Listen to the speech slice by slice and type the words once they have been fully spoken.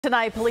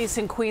Tonight, police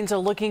in Queens are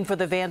looking for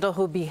the vandal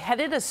who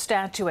beheaded a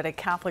statue at a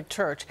Catholic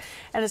church.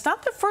 And it's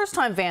not the first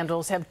time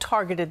vandals have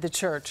targeted the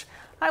church.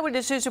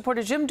 Eyewitness News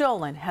reporter Jim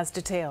Dolan has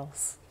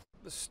details.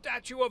 The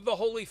statue of the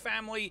Holy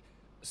Family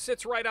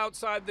sits right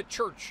outside the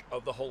Church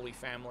of the Holy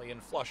Family in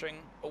Flushing,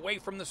 away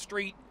from the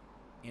street,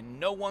 in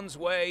no one's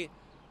way.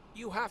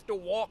 You have to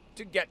walk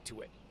to get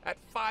to it. At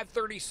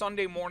 5:30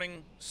 Sunday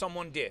morning,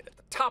 someone did. At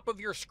the top of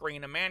your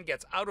screen, a man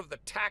gets out of the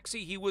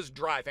taxi he was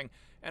driving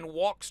and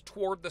walks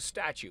toward the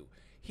statue.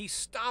 He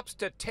stops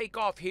to take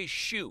off his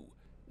shoe,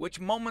 which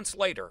moments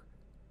later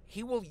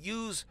he will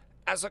use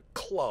as a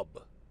club.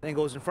 Then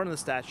goes in front of the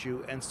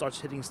statue and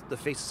starts hitting the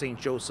face of St.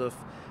 Joseph,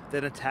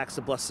 then attacks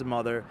the Blessed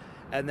Mother,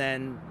 and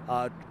then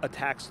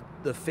attacks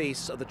the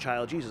face of the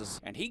child Jesus.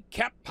 And he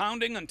kept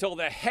pounding until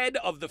the head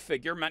of the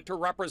figure meant to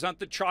represent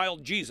the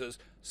child Jesus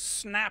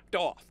snapped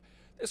off.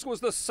 This was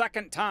the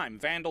second time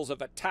vandals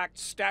have attacked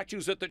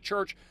statues at the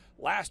church.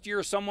 Last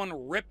year,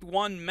 someone ripped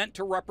one meant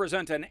to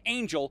represent an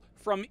angel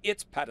from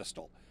its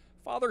pedestal.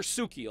 Father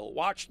Sukiel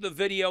watched the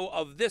video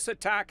of this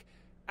attack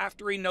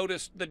after he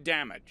noticed the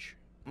damage.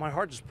 My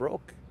heart just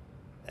broke.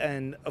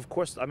 And of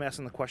course, I'm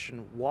asking the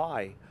question,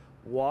 why?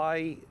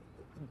 Why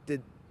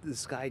did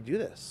this guy do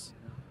this?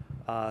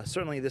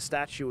 Certainly, this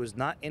statue was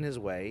not in his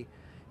way.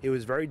 It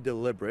was very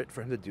deliberate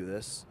for him to do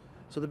this.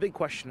 So the big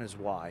question is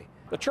why?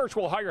 The church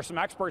will hire some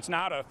experts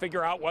now to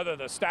figure out whether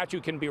the statue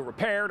can be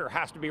repaired or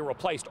has to be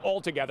replaced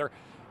altogether.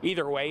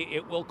 Either way,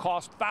 it will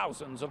cost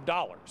thousands of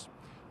dollars.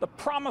 The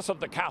promise of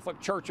the Catholic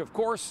Church, of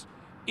course,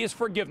 is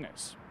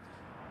forgiveness.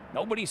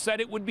 Nobody said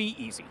it would be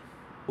easy.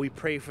 We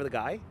pray for the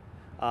guy,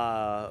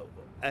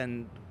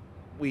 and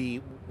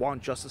we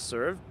want justice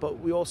served, but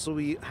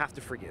we have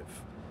to forgive.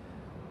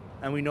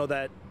 And we know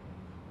that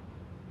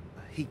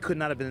he could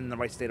not have been in the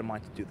right state of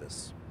mind to do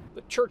this.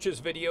 The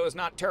church's video is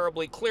not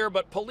terribly clear,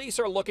 but police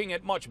are looking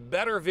at much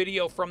better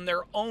video from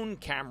their own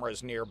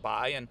cameras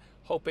nearby and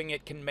hoping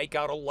it can make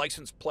out a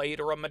license plate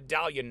or a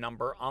medallion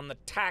number on the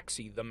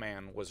taxi the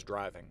man was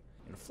driving.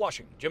 In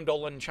Flushing, Jim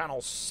Dolan,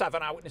 Channel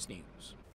 7 Eyewitness News.